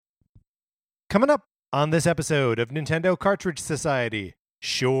Coming up on this episode of Nintendo Cartridge Society.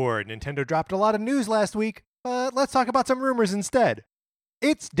 Sure, Nintendo dropped a lot of news last week, but let's talk about some rumors instead.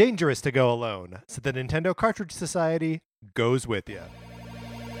 It's dangerous to go alone, so the Nintendo Cartridge Society goes with you.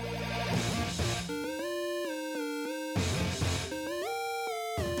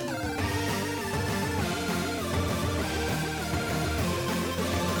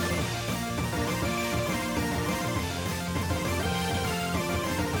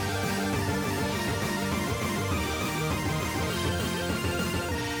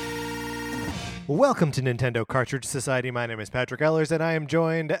 Welcome to Nintendo Cartridge Society. My name is Patrick Ellers, and I am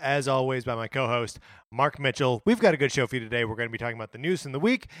joined, as always, by my co-host, Mark Mitchell. We've got a good show for you today. We're going to be talking about the news from the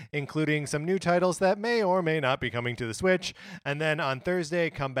week, including some new titles that may or may not be coming to the Switch. And then on Thursday,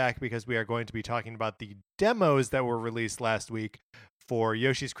 come back because we are going to be talking about the demos that were released last week for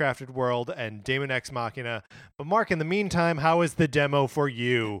Yoshi's Crafted World and Daemon X Machina. But Mark, in the meantime, how is the demo for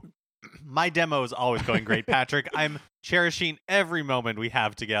you? My demo is always going great, Patrick. I'm cherishing every moment we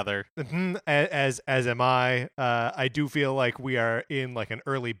have together. As am I. I do feel like we are in like an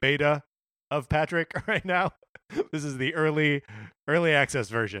early beta of Patrick right now. This is the early access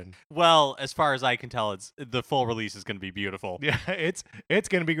version. Well, as far as I can tell, the full release is going to be beautiful. Yeah, it's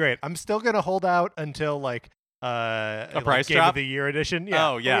going to be great. I'm still going to hold out until like a price Game drop of the Year edition. Yeah.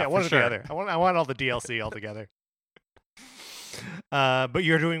 Oh yeah, one for or sure. the other. I want all the DLC all together. But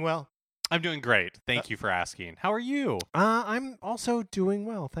you're doing well. I'm doing great. Thank you for asking. How are you? I'm also doing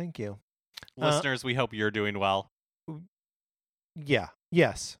well, thank you. Listeners, we hope you're doing well. Yeah.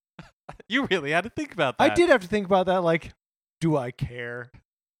 Yes. You really had to think about that. I did have to think about that. Like, do I care?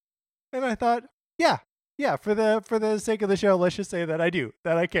 And I thought, yeah. For the sake of the show, let's just say that I do.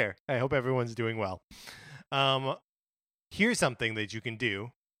 That I care. I hope everyone's doing well. Here's something that you can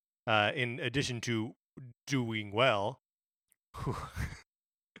do, in addition to doing well.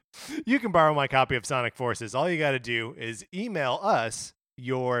 You can borrow my copy of Sonic Forces. All you got to do is email us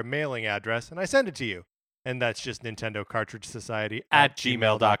your mailing address, and I send it to you. And that's just Nintendo Cartridge Society at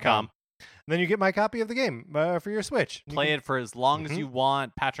gmail.com. And then you get my copy of the game for your Switch. Play it for as long as you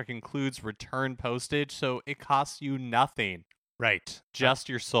want. Patrick includes return postage, so it costs you nothing. Right. Just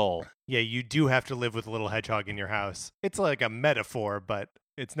your soul. Yeah, you do have to live with a little hedgehog in your house. It's like a metaphor, but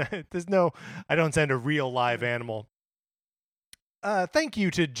it's not. I don't send a real live animal. Thank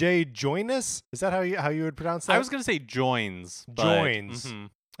you to Jay Joinus. Is that how you would pronounce that? I was going to say joins. Joins.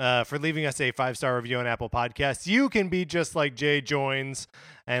 For leaving us a 5-star review on Apple Podcasts. You can be just like Jay Joins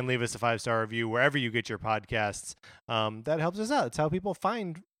and leave us a 5-star review wherever you get your podcasts. That helps us out. It's how people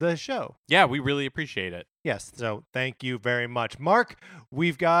find the show. Yeah, we really appreciate it. Yes, so thank you very much. Mark,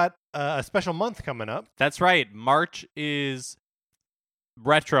 we've got a special month coming up. That's right. March is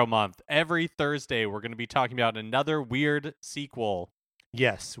Retro Month. Every Thursday, we're going to be talking about another weird sequel.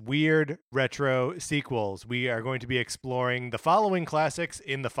 Yes, weird retro sequels. We are going to be exploring the following classics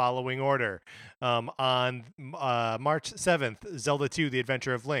in the following order. On March 7th, Zelda 2, The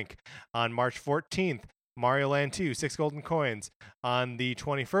Adventure of Link. On March 14th, Mario Land 2, 6 Golden Coins. On the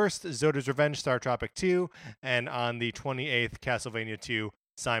 21st, Zoda's Revenge, Star Tropic 2. And on the 28th, Castlevania 2,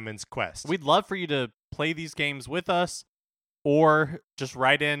 Simon's Quest. We'd love for you to play these games with us, or just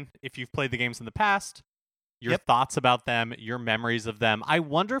write in if you've played the games in the past, your thoughts about them, your memories of them. I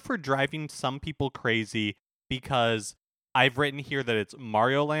wonder if we're driving some people crazy because I've written here that it's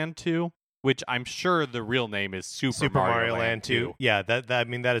Mario Land 2, which I'm sure the real name is Super Mario Land 2. Yeah,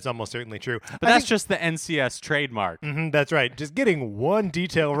 that is almost certainly true. But that's just the NCS trademark. That's right. Just getting one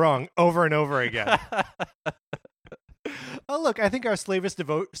detail wrong over and over again. Oh, look, I think our slavish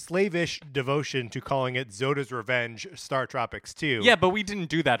devotion to calling it Zoda's Revenge, Star Tropics 2. Yeah, but we didn't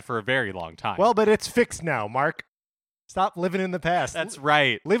do that for a very long time. Well, but it's fixed now, Mark. Stop living in the past. That's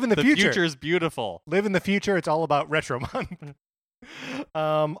right. Live in the future. The future's beautiful. Live in the future. It's all about Retro Month.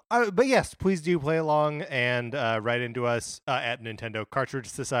 But yes, please do play along and write into us at Nintendo Cartridge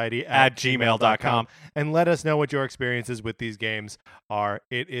Society at gmail.com and let us know what your experiences with these games are.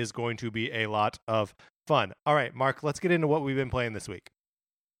 It is going to be a lot of fun. All right, Mark, let's get into what we've been playing this week.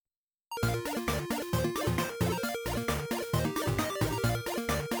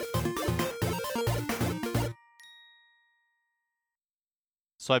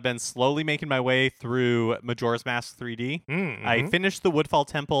 So I've been slowly making my way through Majora's Mask 3D. I finished the Woodfall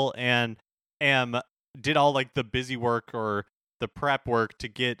Temple and did all like the busy work or the prep work to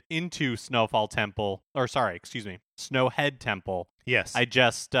get into Snowhead Temple. Snowhead Temple. Yes. I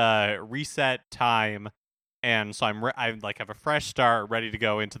just reset time, and so I have a fresh start, ready to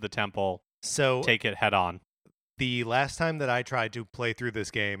go into the temple. So take it head on. The last time that I tried to play through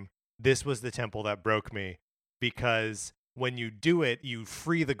this game, this was the temple that broke me because when you do it, you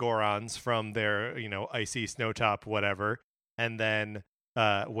free the Gorons from their, icy snowtop, whatever. And then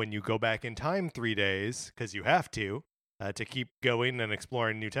when you go back in time 3 days, because you have to keep going and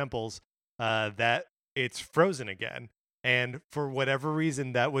exploring new temples, that it's frozen again. And for whatever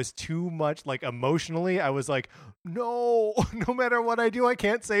reason, that was too much. Like, emotionally, I was like, no, no matter what I do, I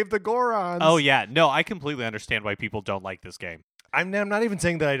can't save the Gorons. Oh, yeah. No, I completely understand why people don't like this game. I'm not even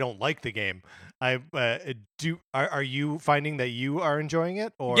saying that I don't like the game. I do. Are you finding that you are enjoying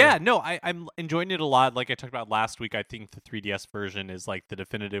it? Or yeah, no, I'm enjoying it a lot. Like I talked about last week, I think the 3DS version is like the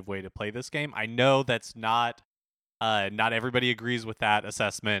definitive way to play this game. I know that's not everybody agrees with that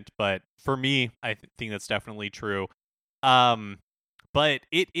assessment, but for me, I think that's definitely true. But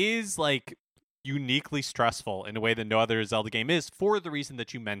it is like uniquely stressful in a way that no other Zelda game is, for the reason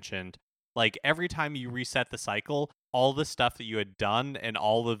that you mentioned. Like every time you reset the cycle, all the stuff that you had done and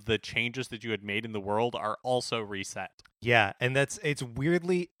all of the changes that you had made in the world are also reset. Yeah, and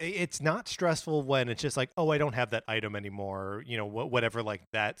it's not stressful when it's just like, oh, I don't have that item anymore, whatever, like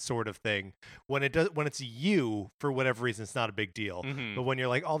that sort of thing. When it's you, for whatever reason, it's not a big deal. Mm-hmm. But when you're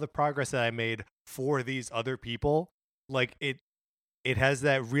like, all the progress that I made for these other people, like it has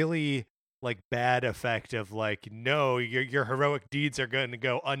that really like bad effect of like, no, your heroic deeds are going to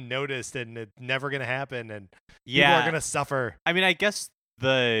go unnoticed and it's never going to happen, and people are going to suffer. I mean, I guess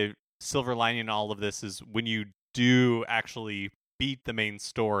the silver lining in all of this is when you do actually beat the main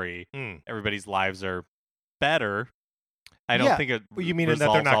story, everybody's lives are better. I don't think it. You mean that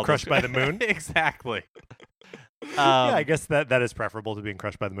they're not crushed by the moon? Exactly. Yeah, I guess that is preferable to being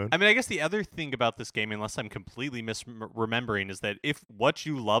crushed by the moon. I mean, I guess the other thing about this game, unless I'm completely misremembering, is that if what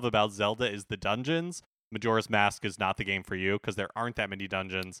you love about Zelda is the dungeons, Majora's Mask is not the game for you because there aren't that many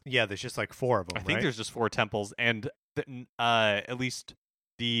dungeons. Yeah, there's just like 4 of them. I think there's just 4 temples, and at least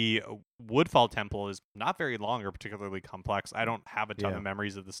the Woodfall Temple is not very long or particularly complex. I don't have a ton of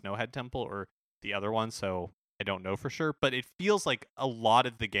memories of the Snowhead Temple or the other one, so I don't know for sure. But it feels like a lot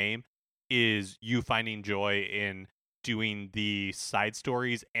of the game is you finding joy in doing the side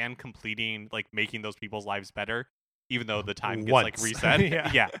stories and completing, like, making those people's lives better, even though the time gets like reset.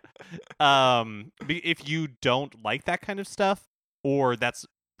 Yeah. If you don't like that kind of stuff, or that's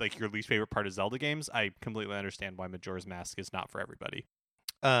like your least favorite part of Zelda games, I completely understand why Majora's Mask is not for everybody.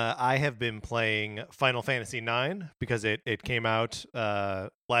 I have been playing Final Fantasy IX because it came out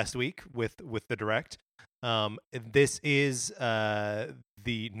last week with the Direct. This is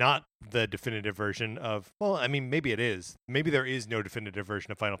not the definitive version of, well, I mean, maybe it is. Maybe there is no definitive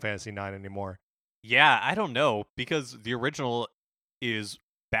version of Final Fantasy IX anymore. Yeah, I don't know, because the original is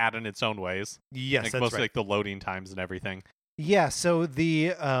bad in its own ways. Yes, like, that's mostly right. like the loading times and everything. Yeah, so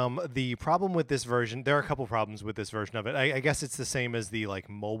the problem with this version, there are a couple problems with this version of it. I guess it's the same as the like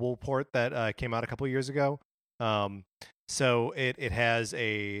mobile port that came out a couple years ago. So it has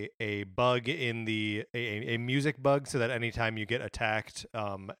a bug in a music bug, so that anytime you get attacked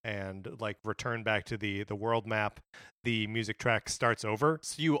and like return back to the world map, the music track starts over.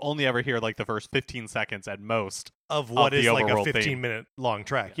 So you only ever hear like the first 15 seconds at most of what is like a 15-minute long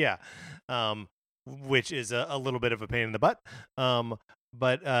track. Yeah. Which is a little bit of a pain in the butt.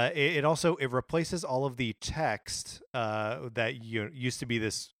 But it also replaces all of the text that used to be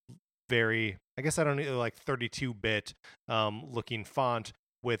this very, I guess I don't know, like 32-bit looking font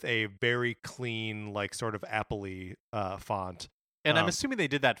with a very clean, like sort of Apple-y font. And I'm assuming they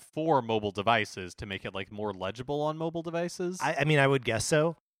did that for mobile devices to make it like more legible on mobile devices. I mean, I would guess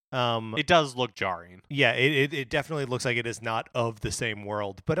so. It does look jarring. Yeah, it definitely looks like it is not of the same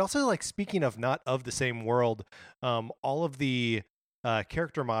world. But also, like, speaking of not of the same world, all of the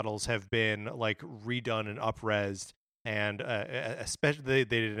character models have been like redone and up-resed, and especially they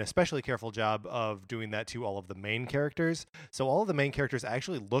did an especially careful job of doing that to all of the main characters. So all of the main characters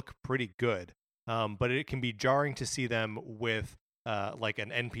actually look pretty good, but it can be jarring to see them with like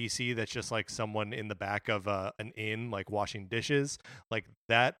an NPC that's just like someone in the back of an inn, like washing dishes. Like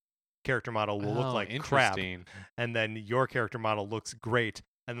that character model will look like crap, and then your character model looks great,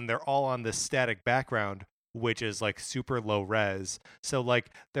 and then they're all on this static background, which is like super low res. So like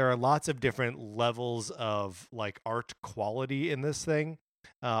there are lots of different levels of like art quality in this thing,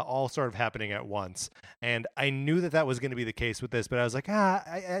 all sort of happening at once. And I knew that was going to be the case with this, but I was like,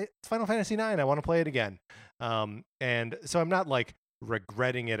 it's Final Fantasy IX. I want to play it again. And so I'm not like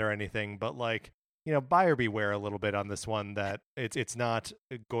regretting it or anything, but like, buyer beware a little bit on this one, that it's not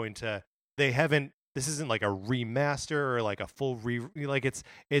going to, this isn't like a remaster or like a full like it's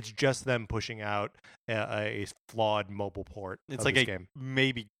just them pushing out a flawed mobile port. It's like a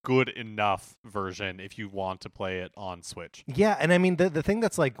maybe good enough version if you want to play it on Switch. Yeah, and I mean the thing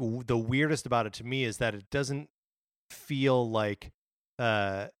that's like the weirdest about it to me is that it doesn't feel like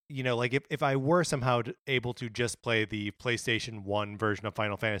like if I were somehow able to just play the PlayStation 1 version of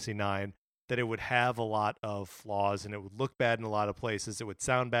Final Fantasy 9, that it would have a lot of flaws and it would look bad in a lot of places, it would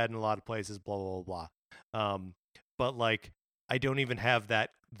sound bad in a lot of places, blah blah blah blah. But like I don't even have that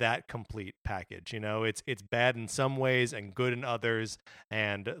complete package. It's bad in some ways and good in others,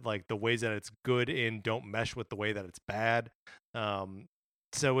 and like the ways that it's good in don't mesh with the way that it's bad.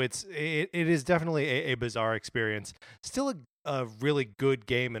 So it is definitely a bizarre experience. Still a really good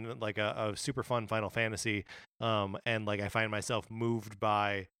game and like a super fun Final Fantasy. And like I find myself moved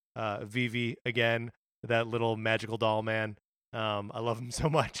by Vivi again, that little magical doll man. I love him so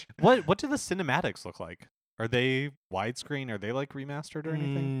much. What do the cinematics look like? Are they widescreen? Are they like remastered or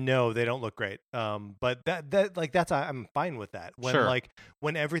anything? No, they don't look great. But that's I'm fine with that. When Sure.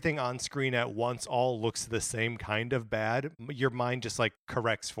 when everything on screen at once all looks the same kind of bad, your mind just like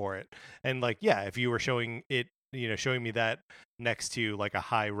corrects for it. And like if you were showing me that next to like a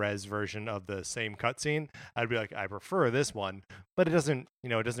high res version of the same cutscene, I'd be like, I prefer this one. But it doesn't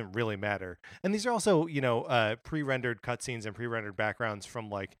really matter. And these are also pre-rendered cutscenes and pre-rendered backgrounds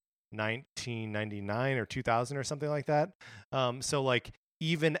from like 1999 or 2000 or something like that. So like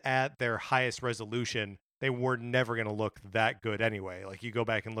even at their highest resolution, they were never going to look that good anyway. Like you go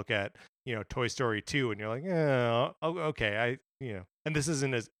back and look at Toy Story 2 and you're like, okay, and this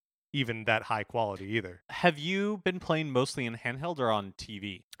isn't as even that high quality either. Have you been playing mostly in handheld or on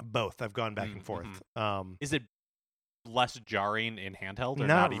TV? Both. I've gone back and forth. Is it less jarring in handheld or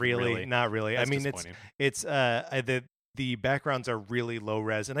not even really? Not really. That's I mean, it's the backgrounds are really low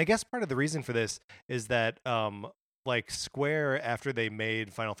res, and I guess part of the reason for this is that like Square, after they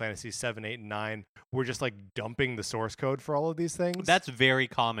made Final Fantasy 7, 8, and 9, were just like dumping the source code for all of these things. That's very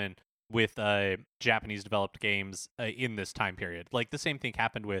common with Japanese developed games in this time period. Like the same thing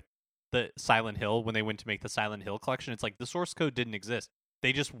happened with the Silent Hill when they went to make the Silent Hill collection. It's like the source code didn't exist.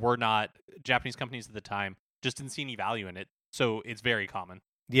 They just were not, Japanese companies at the time just didn't see any value in it. So it's very common.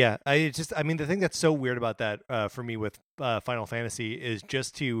 Yeah, the thing that's so weird about that for me with Final Fantasy is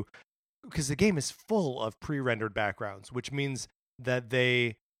because the game is full of pre-rendered backgrounds, which means that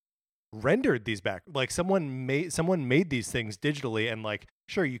they rendered these someone made these things digitally, and like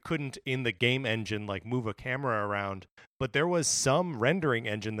sure you couldn't in the game engine like move a camera around, but there was some rendering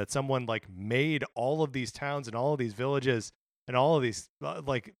engine that someone like made all of these towns and all of these villages and all of these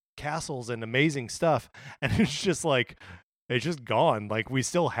like castles and amazing stuff, and it's just like it's just gone. Like we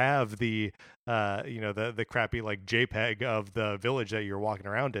still have the the crappy like JPEG of the village that you're walking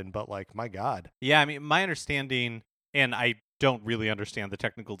around in, but like my god. Yeah, I mean my understanding, and I don't really understand the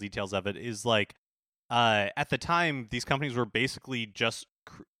technical details of it, is like at the time these companies were basically just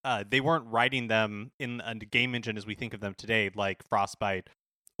they weren't writing them in a game engine as we think of them today, like Frostbite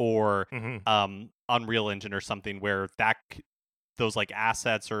or Unreal Engine or something, where those like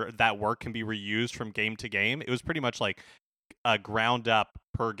assets or that work can be reused from game to game. It was pretty much like a ground up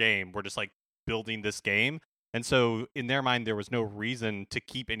per game. We're just like building this game. And so in their mind, there was no reason to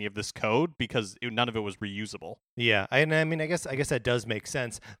keep any of this code because none of it was reusable. Yeah, I mean, I guess that does make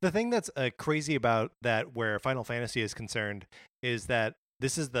sense. The thing that's crazy about that, where Final Fantasy is concerned, is that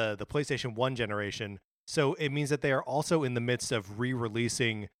this is the PlayStation 1 generation. So it means that they are also in the midst of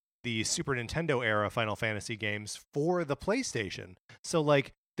re-releasing the Super Nintendo era Final Fantasy games for the PlayStation. So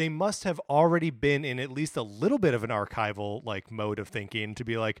like they must have already been in at least a little bit of an archival like mode of thinking to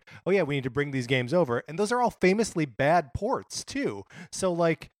be like, oh yeah, we need to bring these games over. And those are all famously bad ports too. So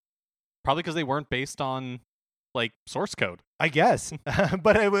like probably because they weren't based on like source code, I guess.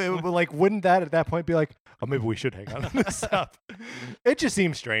 But like wouldn't that at that point be like, oh, maybe we should hang on to this stuff? It just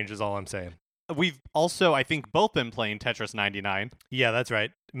seems strange is all I'm saying. We've also, I think, both been playing Tetris 99. Yeah, that's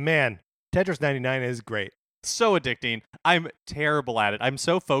right. Man, Tetris 99 is great. So addicting. I'm terrible at it. I'm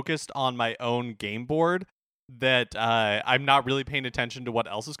so focused on my own game board that I'm not really paying attention to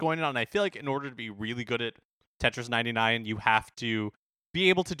what else is going on. And I feel like in order to be really good at Tetris 99, you have to be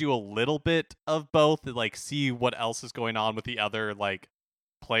able to do a little bit of both, like see what else is going on with the other like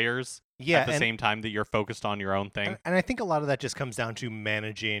players at the same time that you're focused on your own thing. And I think a lot of that just comes down to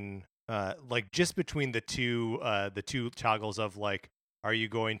managing like just between the two toggles of like, are you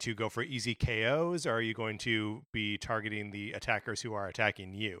going to go for easy KOs, or are you going to be targeting the attackers who are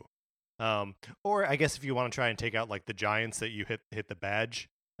attacking you? Or I guess if you want to try and take out like the giants, that you hit the badge,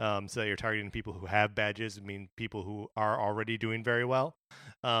 so that you're targeting people who have badges. I mean, people who are already doing very well.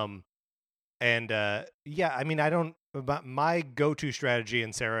 Yeah, I mean, my go-to strategy,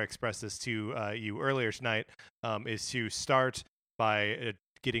 and Sarah expressed this to you earlier tonight, is to start by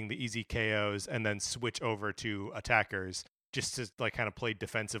getting the easy KOs and then switch over to attackers. just to like kind of play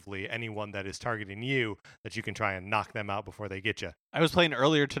defensively, anyone that is targeting you, that you can try and knock them out before they get you. I was playing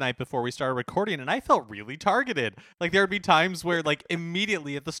earlier tonight before we started recording, and I felt really targeted. Like there would be times where, like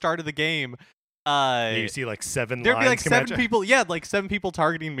immediately at the start of the game, You see like seven. there'd be like lines come at seven you. people. Yeah, like 7 people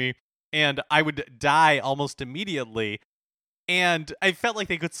targeting me, and I would die almost immediately. And I felt like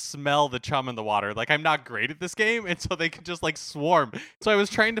they could smell the chum in the water. Like I'm not great at this game, and so they could just like swarm. So I was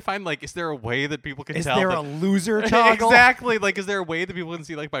trying to find like, is there a way that people can Is tell? there that- a loser toggle? Exactly. Like, is there a way that people can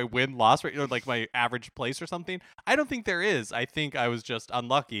see like my win-loss rate or like my average place or something? I don't think there is. I think I was just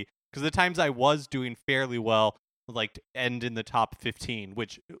unlucky because the times I was doing fairly well, like to end in the top 15,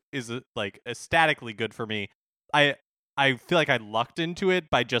 which is like ecstatically good for me. I feel like I lucked into it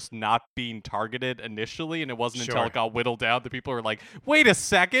by just not being targeted initially, and it wasn't until Sure. it got whittled down that people were like, "Wait a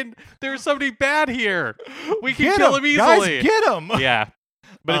second, there's somebody bad here. We can Get kill 'em, him guys, easily." get him. Yeah,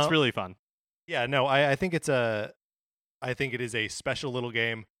 but it's Uh, really fun. Yeah, no, I think I think it is a special little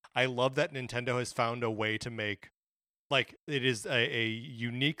game. I love that Nintendo has found a way to make, like, it is a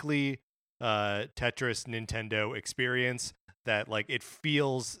uniquely Tetris Nintendo experience that, like, it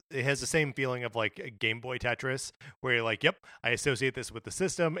has the same feeling of like a Game Boy Tetris, where you're like, yep, I associate this with the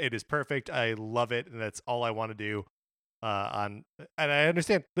system. It is perfect. I love it, and that's all I want to do. And I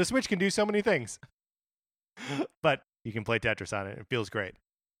understand the Switch can do so many things, but you can play Tetris on it. It feels great.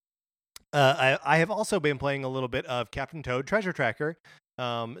 I have also been playing a little bit of Captain Toad Treasure Tracker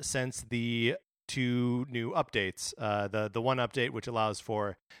since the 2 new updates. The one update which allows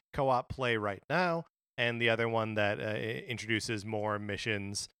for co-op play right now, and the other one that introduces more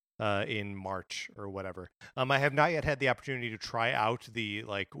missions in March or whatever. I have not yet had the opportunity to try out the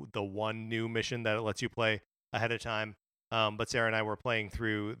one new mission that it lets you play ahead of time. But Sarah and I were playing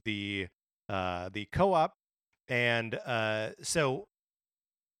through the co-op, and so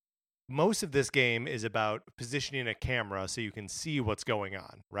most of this game is about positioning a camera so you can see what's going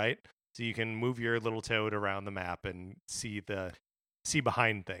on, right? So you can move your little toad around the map and see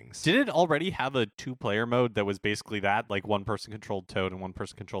behind things. Did it already have a 2-player mode that was basically that, like one person controlled Toad and one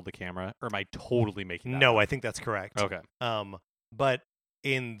person controlled the camera? Or am I totally making that No, up? I think that's correct. Okay. But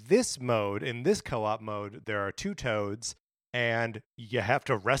in this mode, in this co-op mode, there are 2 toads, and you have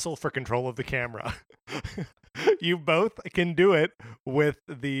to wrestle for control of the camera. You both can do it with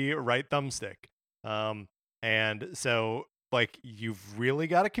the right thumbstick. And so, like, you've really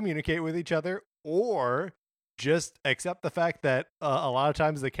got to communicate with each other, or just accept the fact that a lot of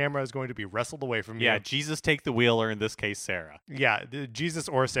times the camera is going to be wrestled away from you. Yeah, Jesus take the wheel, or in this case, Sarah. Yeah, Jesus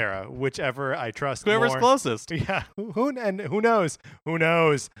or Sarah, whichever I trust Whoever's more. closest. Yeah, who knows? Who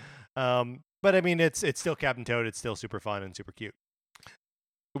knows? But I mean, it's still Captain Toad. It's still super fun and super cute.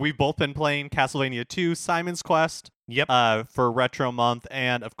 We've both been playing Castlevania 2, Simon's Quest, Yep. for Retro Month,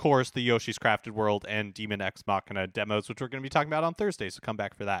 and of course the Yoshi's Crafted World and Demon X Machina demos, which we're going to be talking about on Thursday, so come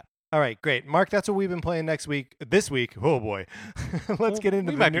back for that. All right, great, Mark. That's what we've been playing this week. Oh boy, let's get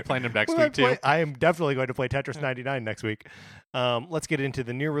into we the might new- be playing them next we week might too. play- I am definitely going to play Tetris 99 next week. Let's get into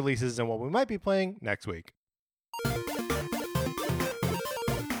the new releases and what we might be playing next week.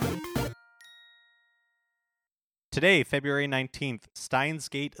 Today, February 19th, Steins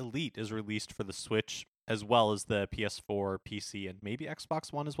Gate Elite is released for the Switch, as well as the PS4, PC, and maybe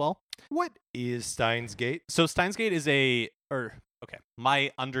Xbox One as well. What is Steins Gate? So Steins Gate is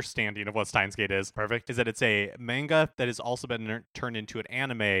my understanding of what Steins Gate is Perfect. is that it's a manga that has also been turned into an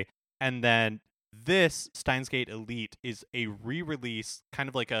anime, and then this Steins Gate Elite is a re-release, kind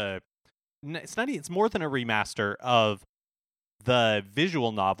of like it's more than a remaster of the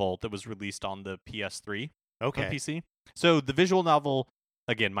visual novel that was released on the PS3 Okay. on PC. So the visual novel,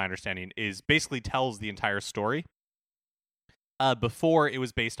 again, my understanding, is basically tells the entire story. Before it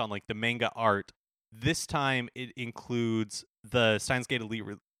was based on like the manga art. This time it includes the Steins Gate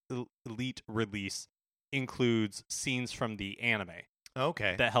Elite release includes scenes from the anime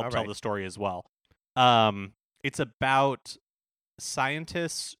Okay. that help All tell right. the story as well. It's about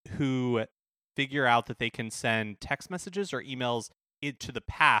scientists who figure out that they can send text messages or emails to the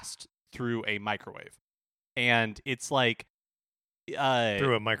past through a microwave. And it's like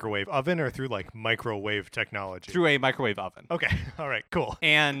Through a microwave oven or through like microwave technology? through a microwave oven. Okay. All right. Cool.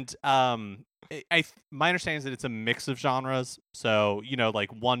 And my understanding is that it's a mix of genres. So,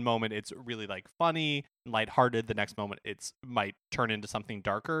 like one moment it's really like funny and lighthearted. The next moment it's might turn into something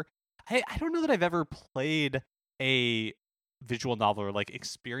darker. I don't know that I've ever played a visual novel or like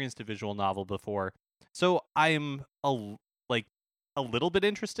experienced a visual novel before. So I'm a little bit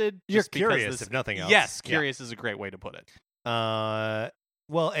interested. You're just because curious, if nothing else. Yes, Yeah. curious is a great way to put it.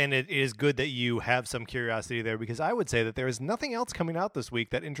 Well, and it is good that you have some curiosity there, because I would say that there is nothing else coming out this week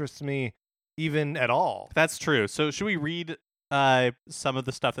that interests me even at all. That's true. So should we read some of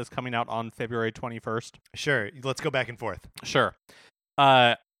the stuff that's coming out on February 21st? Sure. Let's go back and forth. Sure.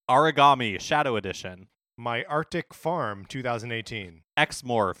 Origami Shadow Edition. My Arctic Farm 2018.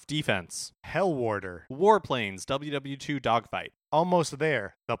 X-Morph Defense. Hellwarder. Warplanes WW2 Dogfight. Almost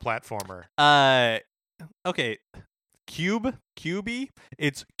There, the platformer. Okay. Cubey?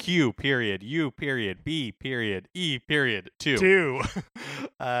 It's Q period, U period, B period, E period, 2. 2.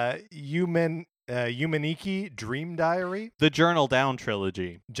 Yumeniki Dream Diary. The Journal Down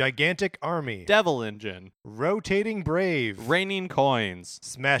Trilogy. Gigantic Army. Devil Engine. Rotating Brave. Raining Coins.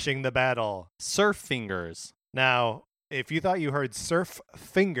 Smashing the Battle. Surf Fingers. Now, if you thought you heard Surf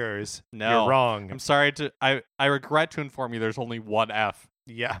Fingers, No. you're wrong. I'm sorry I regret to inform you there's only one F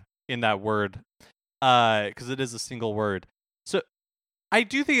Yeah. in that word. Because it is a single word. So I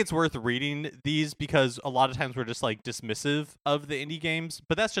do think it's worth reading these because a lot of times we're just like dismissive of the indie games,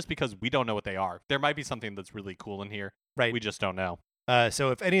 but that's just because we don't know what they are. There might be something that's really cool in here. Right. We just don't know.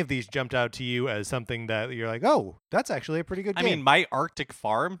 So if any of these jumped out to you as something that you're like, oh, that's actually a pretty good game. I mean, My Arctic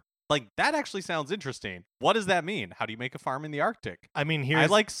Farm, like that actually sounds interesting. What does that mean? How do you make a farm in the Arctic? I mean, I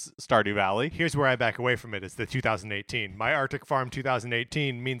like Stardew Valley. Here's where I back away from it. It's the 2018. My Arctic Farm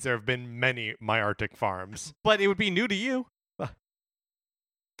 2018 means there have been many My Arctic Farms. But it would be new to you.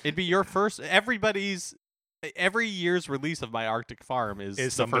 It'd be your first. Every year's release of My Arctic Farm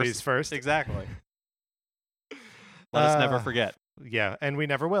is somebody's first. Exactly. Let us never forget. Yeah, and we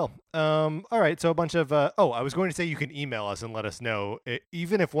never will. All right, so a bunch of... I was going to say you can email us and let us know,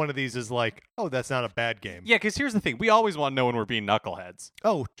 even if one of these is like, oh, that's not a bad game. Yeah, because here's the thing. We always want to know when we're being knuckleheads.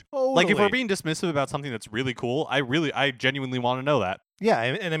 Oh, totally. Like, if we're being dismissive about something that's really cool, I genuinely want to know that. Yeah,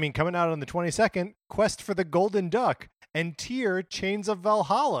 and I mean, coming out on the 22nd, Quest for the Golden Duck and Tyr Chains of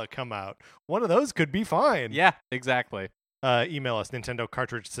Valhalla come out. One of those could be fine. Yeah, exactly. Email us, Nintendo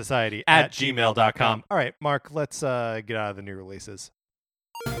Cartridge Society at gmail.com. All right, Mark, let's get out of the new releases.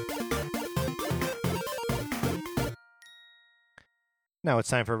 Now it's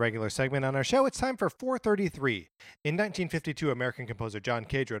time for a regular segment on our show. It's time for 433. In 1952, American composer John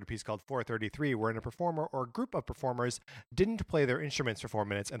Cage wrote a piece called 433, wherein a performer or group of performers didn't play their instruments for 4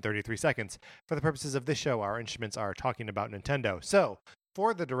 minutes and 33 seconds. For the purposes of this show, our instruments are talking about Nintendo. So,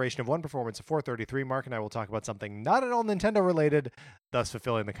 for the duration of one performance of 433, Mark and I will talk about something not at all Nintendo related, thus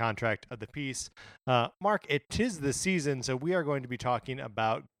fulfilling the contract of the piece. Mark, it is the season, so we are going to be talking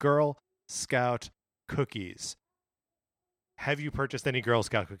about Girl Scout cookies. Have you purchased any Girl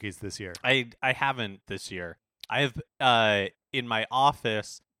Scout cookies this year? I haven't this year. I have in my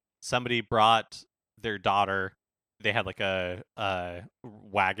office, somebody brought their daughter. They had like a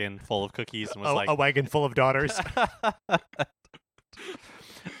wagon full of cookies and was like a wagon full of daughters.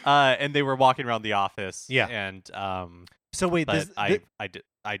 And they were walking around the office. Yeah. And so wait, but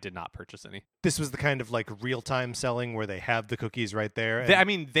I did not purchase any. This was the kind of like real time selling where they have the cookies right there.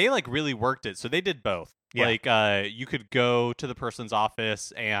 They like really worked it. So they did both. Yeah. Like you could go to the person's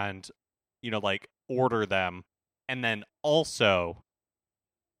office and like order them, and then also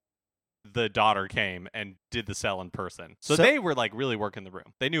the daughter came and did the sell in person. So they were like really working the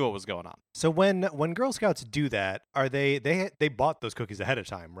room. They knew what was going on. So when Girl Scouts do that, are they bought those cookies ahead of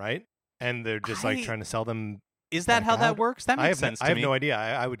time, right? And they're just like trying to sell them. Is that how that works? That makes sense to me. I have no idea.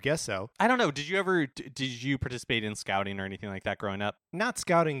 I would guess so. I don't know. Did you participate in scouting or anything like that growing up? Not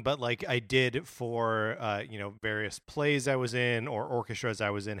scouting, but like I did for various plays I was in or orchestras I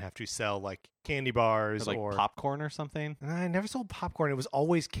was in have to sell like candy bars or popcorn or something. I never sold popcorn. It was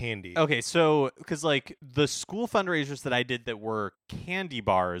always candy. Okay, so because like the school fundraisers that I did that were candy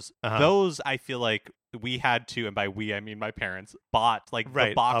bars, those I feel like we had to, and by we I mean my parents, bought like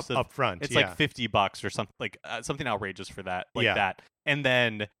the box up front. It's like $50 or something, like something outrageous for that, that. And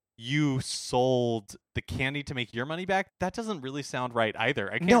then you sold the candy to make your money back. That doesn't really sound right either.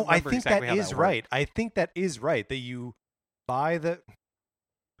 I can't remember exactly how that worked. Right. I think that is right. That you buy the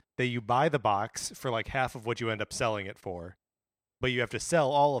box for like half of what you end up selling it for, but you have to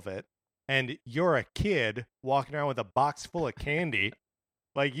sell all of it. And you're a kid walking around with a box full of candy.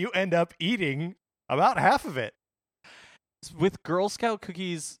 Like you end up eating about half of it. With Girl Scout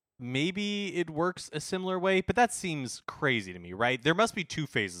cookies, maybe it works a similar way, but that seems crazy to me, right? There must be two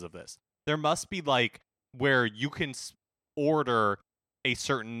phases of this. There must be like where you can order a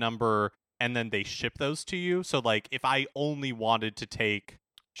certain number and then they ship those to you. So like if I only wanted to take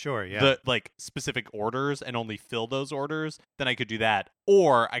the like specific orders and only fill those orders, then I could do that.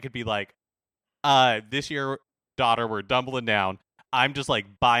 Or I could be like, this year, daughter, we're doubling down. I'm just like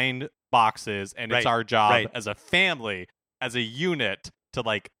buying boxes, and it's our job as a family, as a unit, to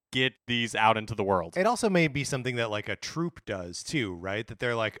like get these out into the world. It also may be something that like a troop does too, right? That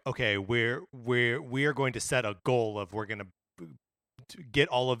they're like, okay, we are going to set a goal of we're going to get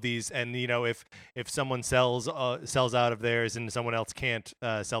all of these, and if someone sells out of theirs and someone else can't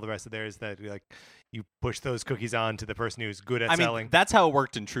sell the rest of theirs, that like you push those cookies on to the person who's good at selling. That's how it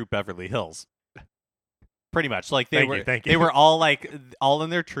worked in Troop Beverly Hills. Pretty much. Like they Thank you. They were all like all in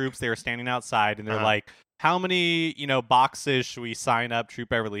their troops. They were standing outside and they're like, how many, boxes should we sign up Troop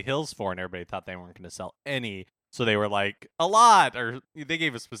Beverly Hills for? And everybody thought they weren't going to sell any. So they were like, a lot, or they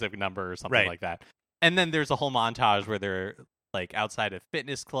gave a specific number or something like that. And then there's a whole montage where they're like outside of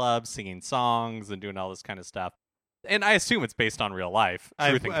fitness clubs singing songs and doing all this kind of stuff. And I assume it's based on real life,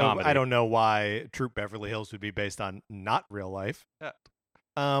 truth and comedy. I don't know why Troop Beverly Hills would be based on not real life. Yeah.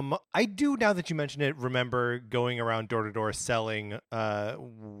 I do, now that you mention it, remember going around door to door selling,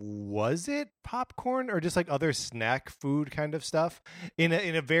 was it popcorn or just like other snack food kind of stuff in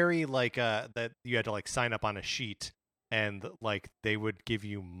a very like that you had to like sign up on a sheet and like they would give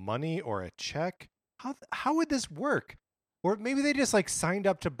you money or a check. How would this work? Or maybe they just like signed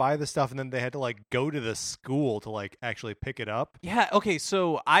up to buy the stuff and then they had to like go to the school to like actually pick it up. Yeah. Okay.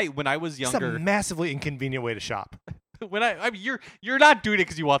 So when I was younger, it's a massively inconvenient way to shop. When I mean, you're not doing it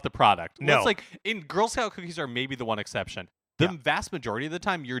because you want the product. No. It's like in Girl Scout cookies are maybe the one exception. The vast majority of the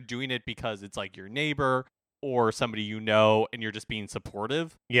time you're doing it because it's like your neighbor or somebody you know and you're just being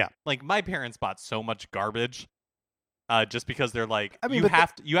supportive. Yeah. Like my parents bought so much garbage just because they're like,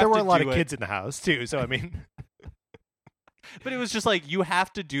 there were a lot of kids in the house too. So, I mean. But it was just like, you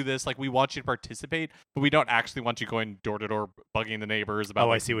have to do this. Like, we want you to participate, but we don't actually want you going door to door bugging the neighbors about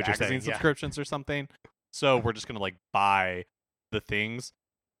I see what you're saying. Subscriptions or something. So we're just going to like buy the things.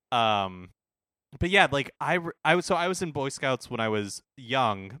 But yeah, like I was in Boy Scouts when I was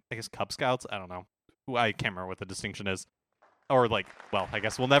young. I guess Cub Scouts. I don't know. I can't remember what the distinction is. Or like, well, I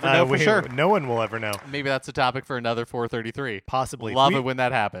guess we'll never know for sure. No one will ever know. Maybe that's a topic for another 433. Possibly. Love it when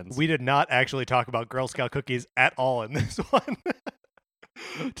that happens. We did not actually talk about Girl Scout cookies at all in this one.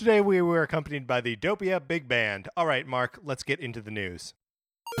 Today we were accompanied by the Dopia Big Band. All right, Mark, let's get into the news.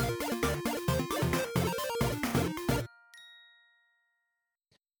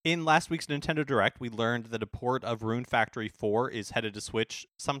 In last week's Nintendo Direct, we learned that a port of Rune Factory 4 is headed to Switch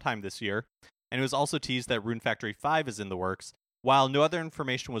sometime this year, and it was also teased that Rune Factory 5 is in the works. While no other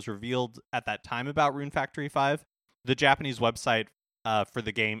information was revealed at that time about Rune Factory 5, the Japanese website for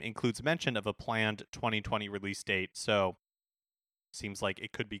the game includes mention of a planned 2020 release date, so seems like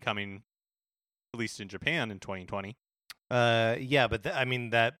it could be coming, at least in Japan, in 2020. Yeah, but I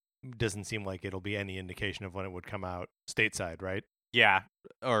mean, that doesn't seem like it'll be any indication of when it would come out stateside, right? Yeah.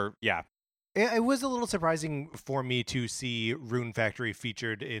 It was a little surprising for me to see Rune Factory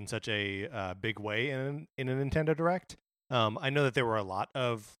featured in such a big way in a Nintendo Direct. I know that there were a lot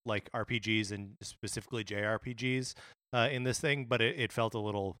of like RPGs and specifically JRPGs in this thing, but it felt a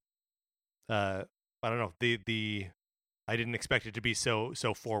little, I don't know, I didn't expect it to be so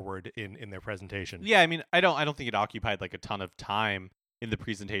forward in their presentation. Yeah, I mean, I don't think it occupied like a ton of time in the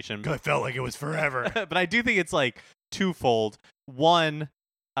presentation. I felt like it was forever. But I do think it's like twofold. One,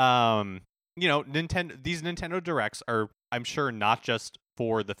 these Nintendo Directs are, I'm sure, not just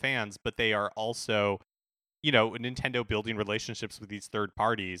for the fans, but they are also, Nintendo building relationships with these third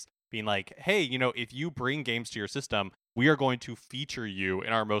parties, being like, hey, if you bring games to your system, we are going to feature you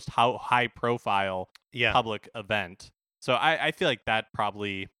in our most high profile public event. So I feel like that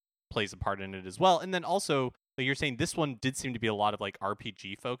probably plays a part in it as well. And then also, like you're saying, this one did seem to be a lot of like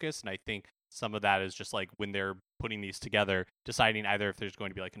RPG focus, and I think some of that is just like when they're putting these together, deciding either if there's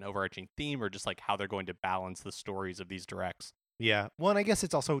going to be like an overarching theme or just like how they're going to balance the stories of these directs. Yeah. Well, and I guess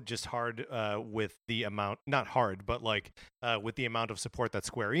it's also just hard with the amount, not hard, but like with the amount of support that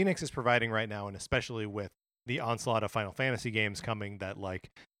Square Enix is providing right now, and especially with the onslaught of Final Fantasy games coming, that like,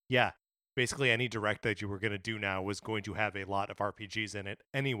 yeah, basically any direct that you were going to do now was going to have a lot of RPGs in it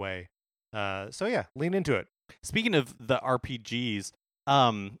anyway. So yeah, lean into it. Speaking of the RPGs,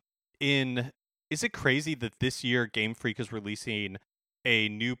 is it crazy that this year Game Freak is releasing a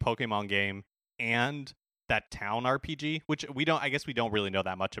new Pokemon game and that town RPG, which I guess we don't really know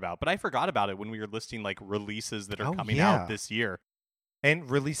that much about, but I forgot about it when we were listing like releases that are coming out this year. And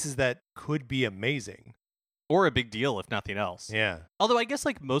releases that could be amazing. Or a big deal, if nothing else. Yeah. Although I guess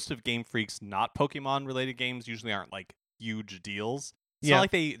like most of Game Freak's not Pokemon related games usually aren't like huge deals. It's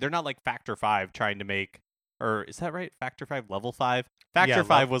not like they're not like Factor 5 trying to make, or is that right? Factor 5, Level 5? Factor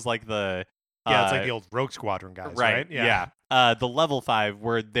 5 was like the... it's like the old Rogue Squadron guys, right? Yeah. The Level 5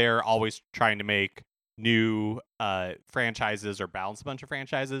 where they're always trying to make new franchises or balance a bunch of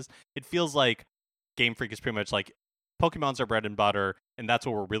franchises. It feels like Game Freak is pretty much like Pokemon's our bread and butter, and that's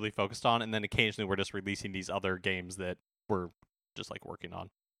what we're really focused on. And then occasionally we're just releasing these other games that we're just like working on.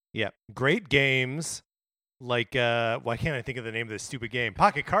 Yeah, great games. Like, why can't I think of the name of this stupid game?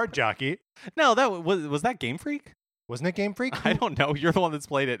 Pocket Card Jockey. No, that was that Game Freak? Wasn't it Game Freak? I don't know. You're the one that's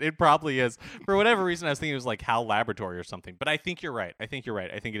played it. It probably is. For whatever reason, I was thinking it was like HAL Laboratory or something. But I think you're right. I think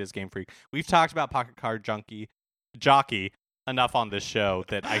it is Game Freak. We've talked about Pocket Card Jockey enough on this show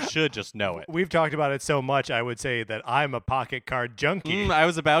that I should just know it. We've talked about it so much, I would say that I'm a Pocket Card junkie. I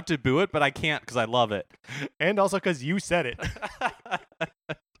was about to boo it, but I can't because I love it. And also because you said it.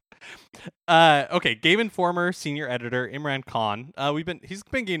 Okay, Game Informer senior editor Imran Khan. He's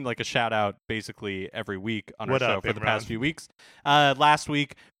been getting like a shout out basically every week on our show for the past few weeks. Last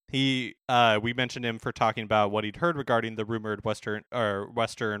week we mentioned him for talking about what he'd heard regarding the rumored Western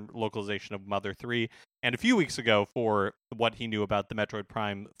localization of Mother 3, and a few weeks ago for what he knew about the Metroid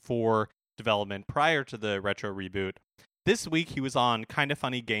Prime 4 development prior to the retro reboot. This week he was on Kinda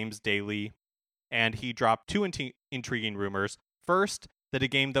Funny Games Daily, and he dropped two intriguing rumors. First, that a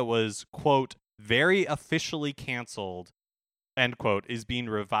game that was, quote, very officially canceled, end quote, is being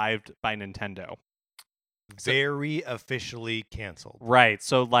revived by Nintendo. Very officially canceled. Right.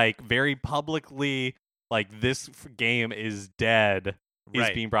 So, like, very publicly, like, this game is dead, is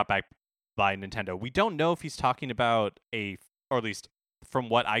being brought back by Nintendo. We don't know if he's talking about or at least from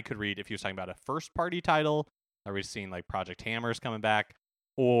what I could read, if he was talking about a first-party title. Are we seeing, like, Project Hammer's coming back?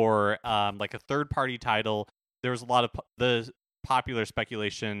 Or, like, a third-party title. There was a lot of the popular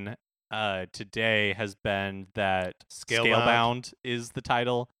speculation today has been that Scalebound is the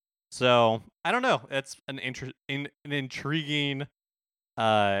title. So I don't know. It's an intriguing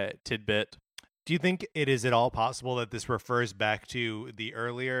tidbit. Do you think it is at all possible that this refers back to the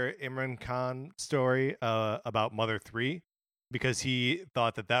earlier Imran Khan story about Mother 3? Because he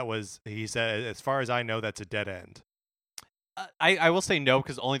thought he said, as far as I know, that's a dead end. I will say no,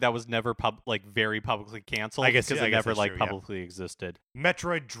 because only that was never very publicly canceled. I guess because it never true, publicly existed.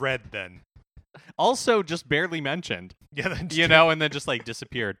 Metroid Dread, then. Also, just barely mentioned. Yeah, that's you know, and then just like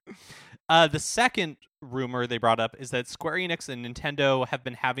disappeared. The second rumor they brought up is that Square Enix and Nintendo have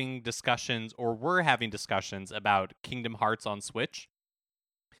been having discussions, or were having discussions, about Kingdom Hearts on Switch.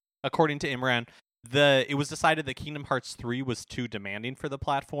 According to Imran, it was decided that Kingdom Hearts 3 was too demanding for the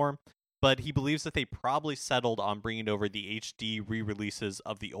platform, but he believes that they probably settled on bringing over the HD re-releases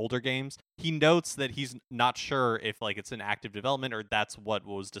of the older games. He notes that he's not sure if like it's in active development or that's what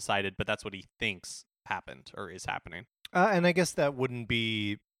was decided, but that's what he thinks happened or is happening. And I guess that wouldn't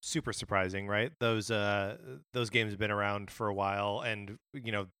be super surprising, right? Those games have been around for a while, and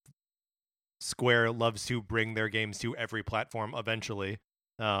you know, Square loves to bring their games to every platform eventually.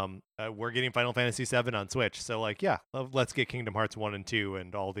 We're getting Final Fantasy VII on Switch, so like, yeah, let's get Kingdom Hearts 1 and 2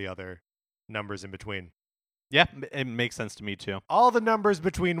 and all the other numbers in between. Yeah, it makes sense to me too. All the numbers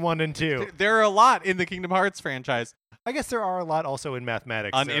between 1 and 2. There are a lot in the Kingdom Hearts franchise. I guess there are a lot also in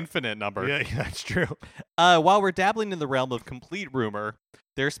mathematics. An infinite number. Yeah, that's true. While we're dabbling in the realm of complete rumor,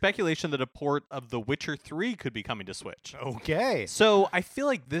 there's speculation that a port of The Witcher 3 could be coming to Switch. Okay. So I feel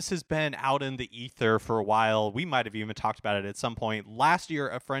like this has been out in the ether for a while. We might have even talked about it at some point. Last year,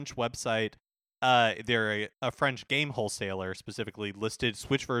 a French website, they're a French game wholesaler specifically, listed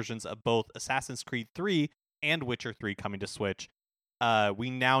Switch versions of both Assassin's Creed 3 and Witcher 3 coming to Switch.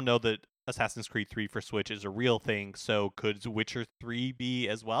 We now know that Assassin's Creed 3 for Switch is a real thing, so could Witcher 3 be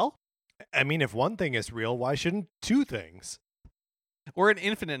as well? I mean, if one thing is real, why shouldn't two things? Or an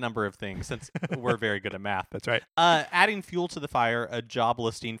infinite number of things, since we're very good at math. That's right. Adding fuel to the fire, a job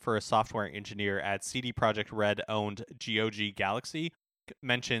listing for a software engineer at CD Projekt Red-owned GOG Galaxy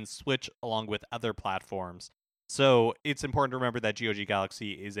mentions Switch along with other platforms. So it's important to remember that GOG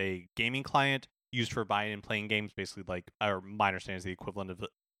Galaxy is a gaming client used for buying and playing games, basically like, or my understanding is the equivalent of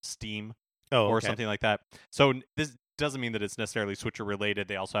Steam or something like that. So this doesn't mean that it's necessarily Switcher related.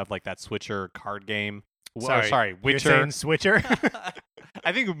 They also have like that Switcher card game. Sorry, Witcher. You're saying Switcher?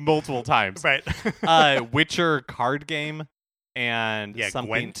 I think multiple times. Right. Witcher card game and something.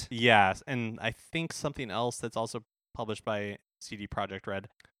 Gwent. Yeah, and I think something else that's also published by CD Projekt Red.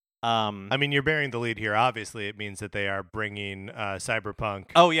 I mean, you're bearing the lead here. Obviously, it means that they are bringing Cyberpunk.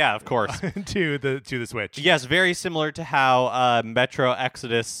 Oh yeah, of course. to the Switch. Yes, very similar to how Metro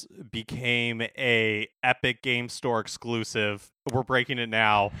Exodus became a Epic Game Store exclusive. We're breaking it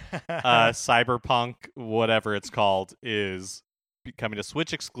now. Cyberpunk, whatever it's called, is becoming a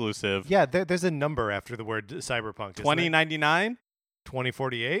Switch exclusive. Yeah, there's a number after the word Cyberpunk. 2099?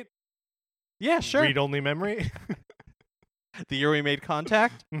 2048? Yeah, sure. Read-only memory? The year we made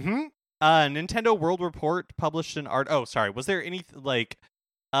contact? Mm-hmm. Nintendo World Report published an art. Oh, sorry. Was there any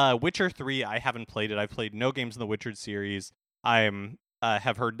Witcher 3? I haven't played it. I've played no games in the Witcher series. I'm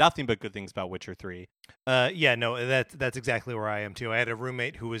have heard nothing but good things about Witcher 3. Yeah, no, that's exactly where I am too. I had a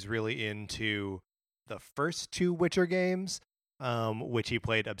roommate who was really into the first 2 Witcher games, which he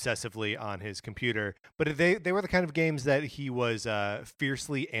played obsessively on his computer. But they were the kind of games that he was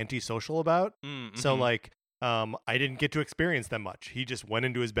fiercely antisocial about. Mm-hmm. So like, I didn't get to experience them much. He just went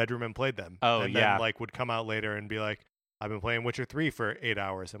into his bedroom and played them. Oh, and yeah. then like would come out later and be like, I've been playing Witcher 3 for 8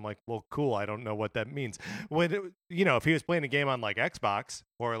 hours. I'm like, well, cool. I don't know what that means. When if he was playing a game on like Xbox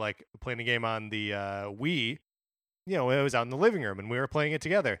or like playing a game on the Wii, it was out in the living room and we were playing it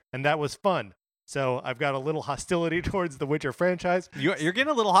together, and that was fun. So I've got a little hostility towards the Witcher franchise. You're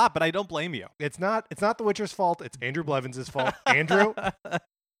getting a little hot, but I don't blame you. It's not the Witcher's fault. It's Andrew Blevins' fault. Andrew.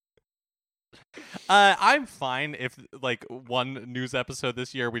 I'm fine if like one news episode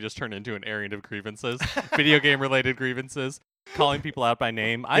this year we just turn into an airing of grievances, video game related grievances, calling people out by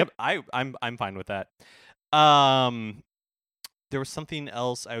name. I'm fine with that. There was something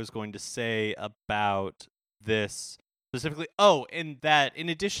else I was going to say about this specifically. Oh, and that in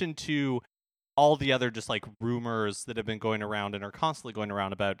addition to all the other just like rumors that have been going around and are constantly going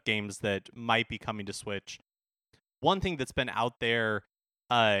around about games that might be coming to Switch, one thing that's been out there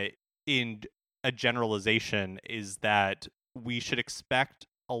in a generalization is that we should expect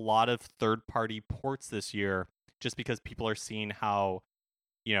a lot of third-party ports this year, just because people are seeing how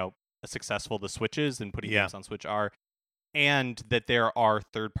successful the Switch is and putting games on Switch are, and that there are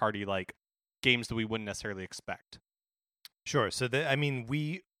third-party like games that we wouldn't necessarily expect. Sure. So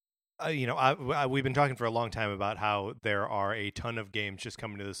we've been talking for a long time about how there are a ton of games just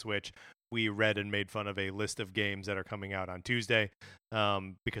coming to the Switch. We read and made fun of a list of games that are coming out on Tuesday,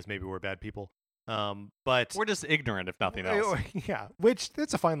 because maybe we're bad people. But we're just ignorant, if nothing else. Yeah, which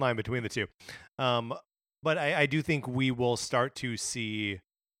that's a fine line between the two. But I do think we will start to see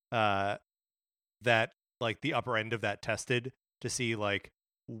that like the upper end of that tested, to see like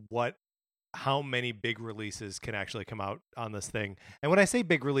how many big releases can actually come out on this thing. And when I say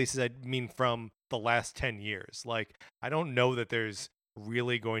big releases, I mean from the last 10 years. Like, I don't know that there's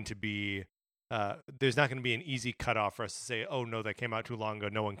really going to be there's not going to be an easy cutoff for us to say, oh no, that came out too long ago,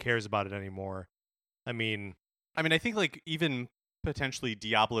 no one cares about it anymore. I mean I think like even potentially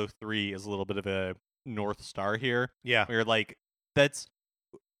Diablo 3 is a little bit of a North Star here. Yeah, where like that's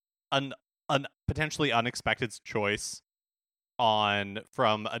an potentially unexpected choice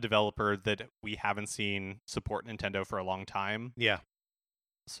from a developer that we haven't seen support Nintendo for a long time. Yeah.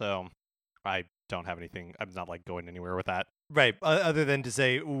 So I don't have anything. I'm not like going anywhere with that. Right. Other than to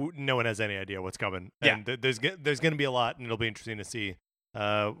say no one has any idea what's coming. Yeah. And there's going to be a lot, and it'll be interesting to see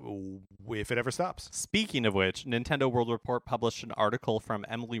if it ever stops. Speaking of which, Nintendo World Report published an article from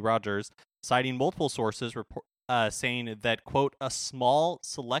Emily Rogers citing multiple sources saying that, quote, a small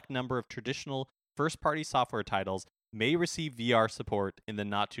select number of traditional first-party software titles may receive VR support in the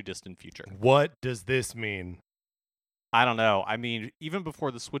not-too-distant future. What does this mean? I don't know. I mean, even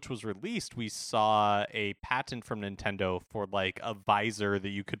before the Switch was released, we saw a patent from Nintendo for like a visor that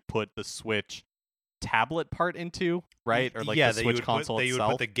you could put the Switch tablet part into, right? Or like the Switch console itself. You would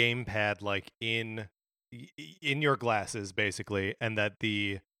put the gamepad like in your glasses, basically, and that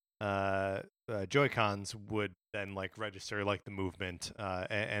the Joy-Cons would then like register like the movement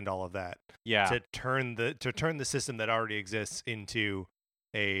and all of that. Yeah. To turn the system that already exists into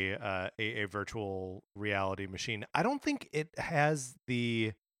a virtual reality machine. I don't think it has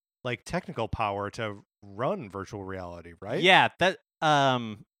the like technical power to run virtual reality, right? Yeah, that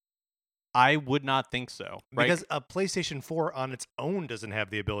I would not think so. Right? Because a PlayStation 4 on its own doesn't have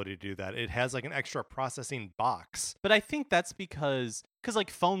the ability to do that. It has like an extra processing box. But I think that's because like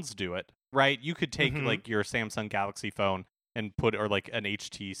phones do it, right? You could take like your Samsung Galaxy phone and put, or like an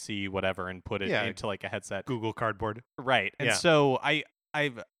HTC whatever, and put it into like a headset. Google Cardboard. Right. And so I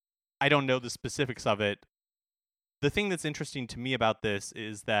don't know the specifics of it. The thing that's interesting to me about this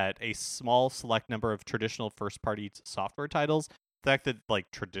is that a small select number of traditional first-party software titles, the fact that like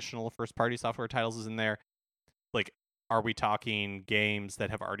traditional first-party software titles is in there, like, are we talking games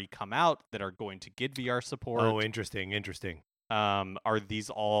that have already come out that are going to get VR support? Oh, interesting. Are these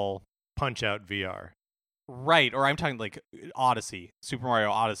all Punch-Out VR? Right, or I'm talking like Odyssey, Super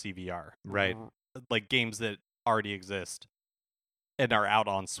Mario Odyssey VR. Right. Like games that already exist and are out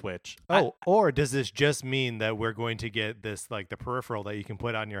on Switch. Or does this just mean that we're going to get this like the peripheral that you can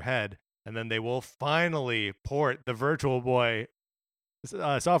put on your head, and then they will finally port the Virtual Boy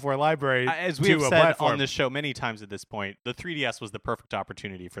software library as we have said on this show many times at this point, the 3DS was the perfect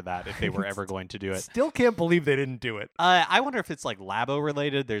opportunity for that if they were ever going to do it. Still can't believe they didn't do it. I wonder if it's like Labo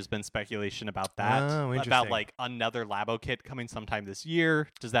related. There's been speculation about that. Oh, interesting. About like another Labo kit coming sometime this year.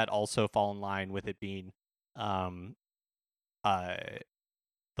 Does that also fall in line with it being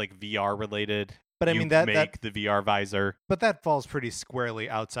like VR related. But I you mean that make the VR visor. but that falls pretty squarely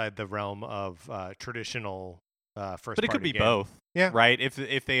outside the realm of traditional first. But it could be game. both. Yeah. Right.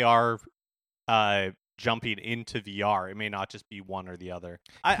 If they are jumping into VR, it may not just be one or the other.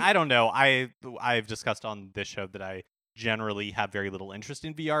 I don't know. I've discussed on this show that I generally have very little interest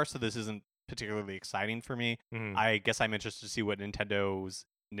in VR, so this isn't particularly exciting for me. I guess I'm interested to see what Nintendo's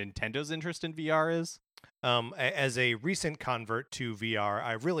interest in VR is. As a recent convert to VR,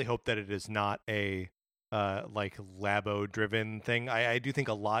 I really hope that it is not a like labo-driven thing. I do think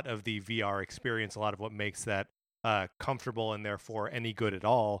a lot of the VR experience, a lot of what makes that comfortable and therefore any good at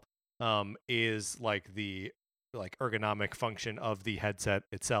all, is like the ergonomic function of the headset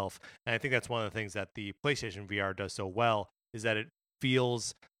itself. And I think that's one of the things that the PlayStation VR does so well, is that it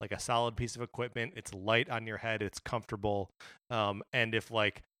feels like a solid piece of equipment. It's light on your head. It's comfortable. And if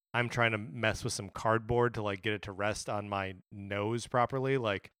like I'm trying to mess with some cardboard to like get it to rest on my nose properly,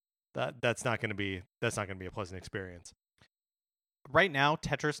 like that's not going to be a pleasant experience. Right now,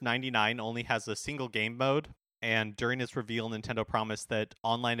 Tetris 99 only has a single game mode, and during its reveal, Nintendo promised that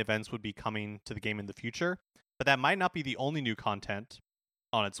online events would be coming to the game in the future, but that might not be the only new content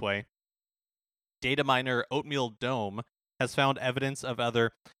on its way. Data miner Oatmeal Dome has found evidence of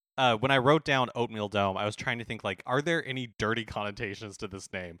other... when I wrote down Oatmeal Dome, I was trying to think, like, are there any dirty connotations to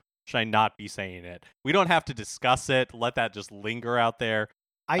this name? Should I not be saying it? We don't have to discuss it. Let that just linger out there.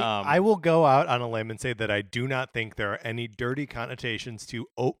 I will go out on a limb and say that I do not think there are any dirty connotations to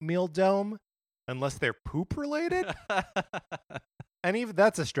Oatmeal Dome unless they're poop related. And even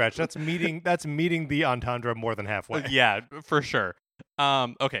that's a stretch. That's meeting the entendre more than halfway. Yeah, for sure.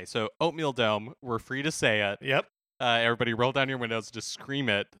 Okay, so Oatmeal Dome, we're free to say it. Yep. Everybody roll down your windows, just scream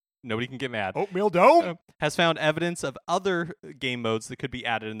it. Nobody can get mad. Oatmeal Dome has found evidence of other game modes that could be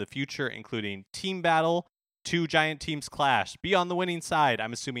added in the future, including Team Battle, 2 giant teams clash, be on the winning side.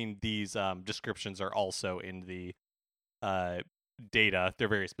 I'm assuming these descriptions are also in the data. They're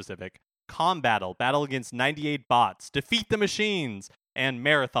very specific. Combattle, battle against 98 bots, defeat the machines, and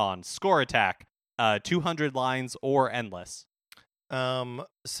Marathon, score attack, 200 lines or endless.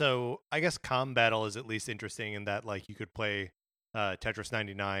 So I guess Combattle is at least interesting in that like you could play Tetris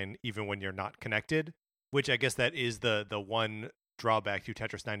 99 even when you're not connected, which I guess that is the one drawback to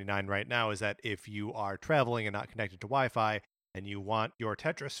Tetris 99 right now, is that if you are traveling and not connected to Wi-Fi and you want your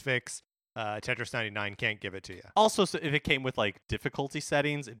Tetris fix, Tetris 99 can't give it to you. Also, so if it came with like difficulty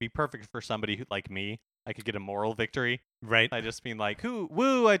settings, it'd be perfect for somebody who, like me. I could get a moral victory. Right. I just being like,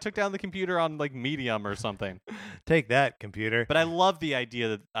 woo, I took down the computer on like medium or something. Take that, computer. But I love the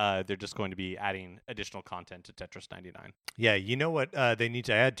idea that they're just going to be adding additional content to Tetris 99. Yeah, you know what they need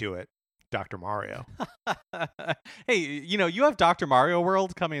to add to it? Dr. Mario. Hey, you have Dr. Mario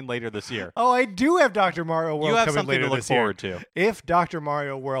World coming later this year. Oh, I do have Dr. Mario World coming later this year. You have something to look forward to. If Dr.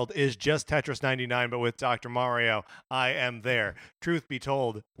 Mario World is just Tetris 99 but with Dr. Mario, I am there. Truth be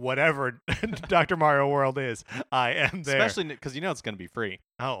told, whatever Dr. Mario World is, I am there. Especially because it's going to be free.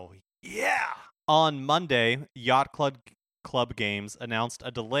 Oh, yeah. On Monday, Yacht Club Games announced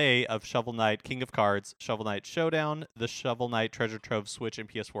a delay of Shovel Knight King of Cards, Shovel Knight Showdown, the Shovel Knight Treasure Trove Switch and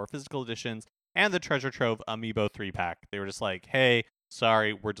PS4 physical editions, and the Treasure Trove Amiibo 3-pack. They were just like, hey,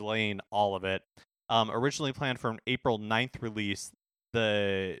 sorry, we're delaying all of it. Originally planned for an April 9th release,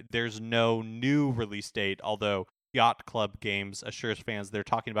 there's no new release date, although Yacht Club Games assures fans they're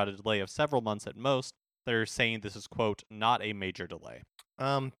talking about a delay of several months at most. They're saying this is, quote, not a major delay.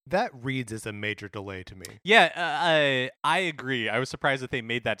 That reads as a major delay to me. Yeah, I agree. I was surprised that they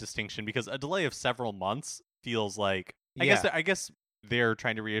made that distinction because a delay of several months feels like I guess they're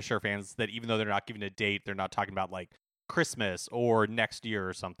trying to reassure fans that even though they're not giving a date, they're not talking about like Christmas or next year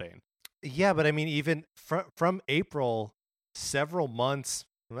or something. Yeah, but I mean, even from April, several months,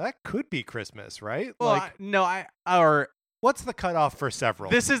 that could be Christmas, right? Well, what's the cutoff for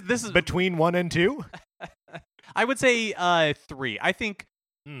several? This is between 1 and 2. I would say 3. I think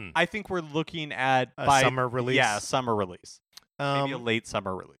we're looking at summer release. Yeah, summer release. Maybe a late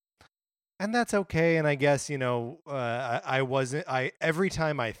summer release. And that's okay. And I guess, every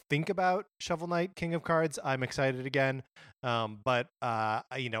time I think about Shovel Knight King of Cards, I'm excited again. But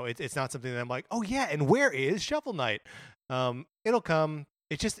it's not something that I'm like, oh yeah, and where is Shovel Knight? It'll come.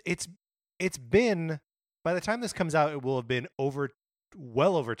 It's been, by the time this comes out, it will have been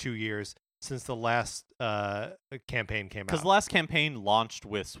well over 2 years since the last campaign came out. Because the last campaign launched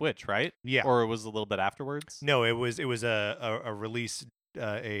with Switch, right? Yeah. Or it was a little bit afterwards? No, it was a release,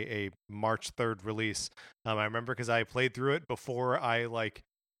 a March 3rd release. I remember because I played through it before I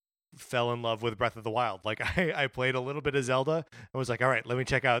fell in love with Breath of the Wild. I played a little bit of Zelda and was like, all right, let me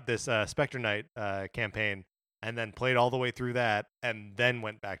check out this Spectre Knight campaign. and then played all the way through that, and then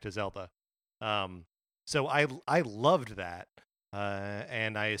went back to Zelda. So I loved that,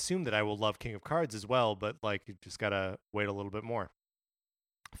 and I assume that I will love King of Cards as well. But like, you just gotta wait a little bit more.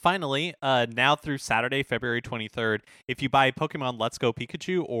 Finally, now through Saturday, February 23rd, if you buy Pokemon Let's Go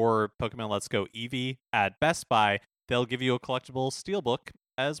Pikachu or Pokemon Let's Go Eevee at Best Buy, they'll give you a collectible steelbook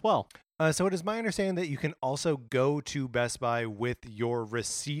as well. So it is my understanding that you can also go to Best Buy with your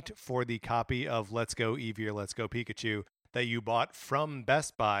receipt for the copy of Let's Go Eevee or Let's Go Pikachu that you bought from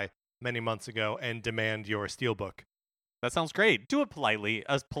Best Buy many months ago and demand your steelbook. That sounds great. Do it politely,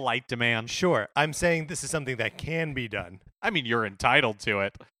 a polite demand. Sure, I'm saying this is something that can be done. I mean, you're entitled to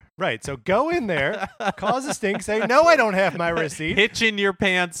it. Right, so go in there, cause a stink, say, no, I don't have my receipt. Hitching your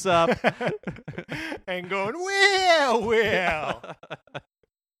pants up. And going, well.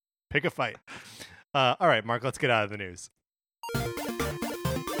 Pick a fight. All right, Mark, let's get out of the news.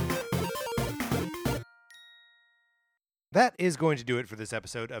 That is going to do it for this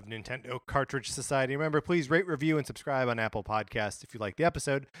episode of Nintendo Cartridge Society. Remember, please rate, review, and subscribe on Apple Podcasts. If you like the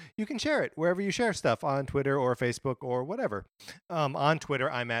episode, you can share it wherever you share stuff, on Twitter or Facebook or whatever. On Twitter,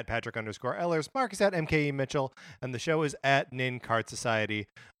 I'm at Patrick_Ellers. Mark is at MKE Mitchell, and the show is at Nin Cart Society.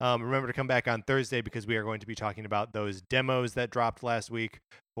 Remember to come back on Thursday because we are going to be talking about those demos that dropped last week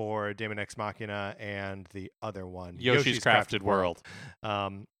for Daemon X Machina and the other one, Yoshi's Crafted World.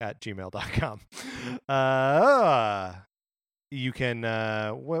 At gmail.com. You can,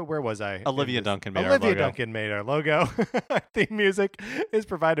 where was I? Olivia Duncan made Olivia our logo. Duncan made our logo. Our theme music is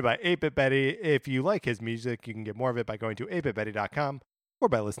provided by 8-Bit Betty. If you like his music, you can get more of it by going to 8bitbetty.com or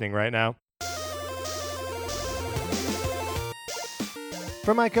by listening right now.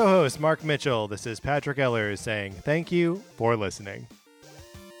 For my co-host, Mark Mitchell, this is Patrick Ellers saying thank you for listening.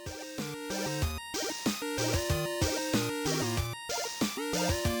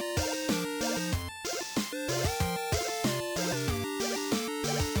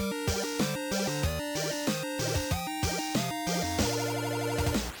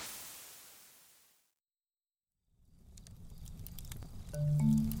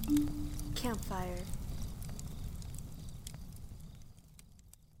 Campfire.